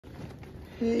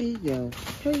Okay.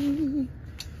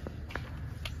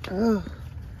 Oh,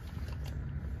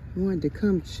 I wanted to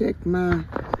come check I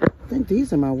think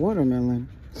these are my watermelon.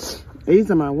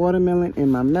 These are my watermelon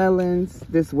and my melons.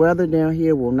 This weather down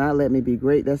here will not let me be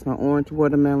great. That's my orange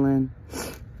watermelon.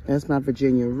 That's my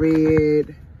Virginia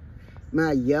red.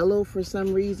 My yellow, for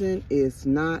some reason, is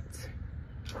not.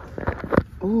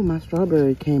 Oh, my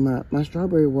strawberry came up. My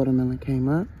strawberry watermelon came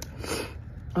up.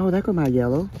 Oh, that got my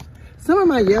yellow. Some of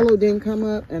my yellow didn't come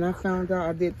up, and I found out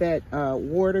I did that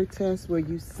water test where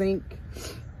you sink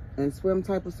and swim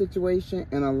type of situation,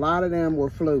 and a lot of them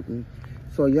were floating.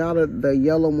 So y'all, the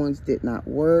yellow ones did not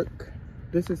work.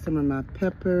 This is some of my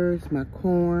peppers, my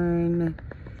corn.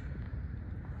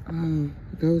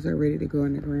 Those are ready to go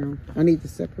in the ground. I need to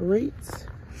separate.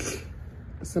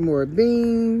 Some more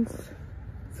beans.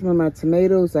 Some of my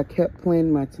tomatoes. I kept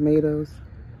planting my tomatoes.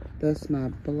 That's my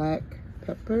black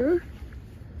pepper.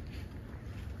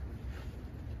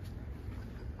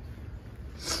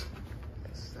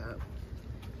 So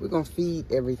we're gonna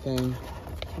feed everything.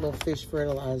 A little fish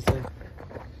fertilizer.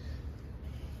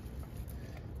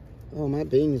 Oh, my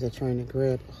beans are trying to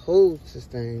grab hold of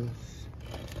things.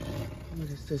 What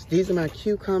is this? These are my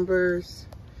cucumbers.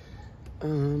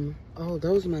 Oh,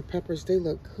 those are my peppers. They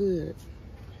look good.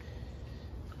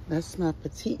 That's my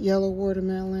petite yellow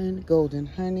watermelon, golden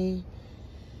honey.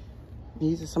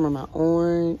 These are some of my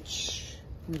orange.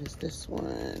 What is this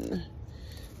one?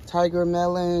 Tiger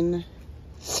melon.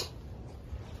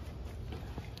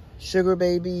 Sugar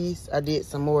babies. I did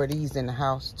some more of these in the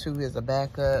house too as a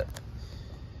backup.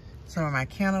 Some of my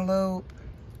cantaloupe.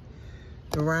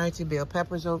 Variety bell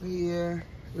peppers over here.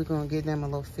 We're gonna give them a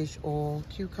little fish oil.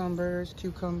 Cucumbers,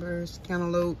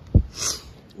 cantaloupe.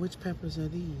 Which peppers are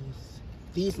these?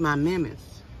 These my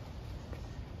mammoth.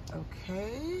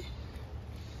 Okay.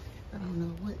 I don't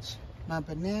know which. My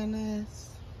bananas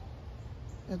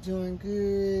are doing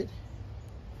good.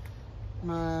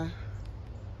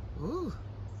 Ooh,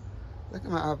 look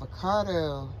at my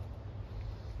avocado.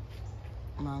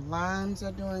 My limes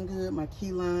are doing good. My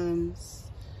key limes.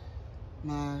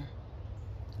 My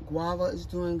guava is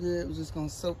doing good. We're just gonna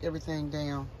soak everything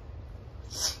down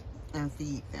and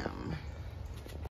feed them.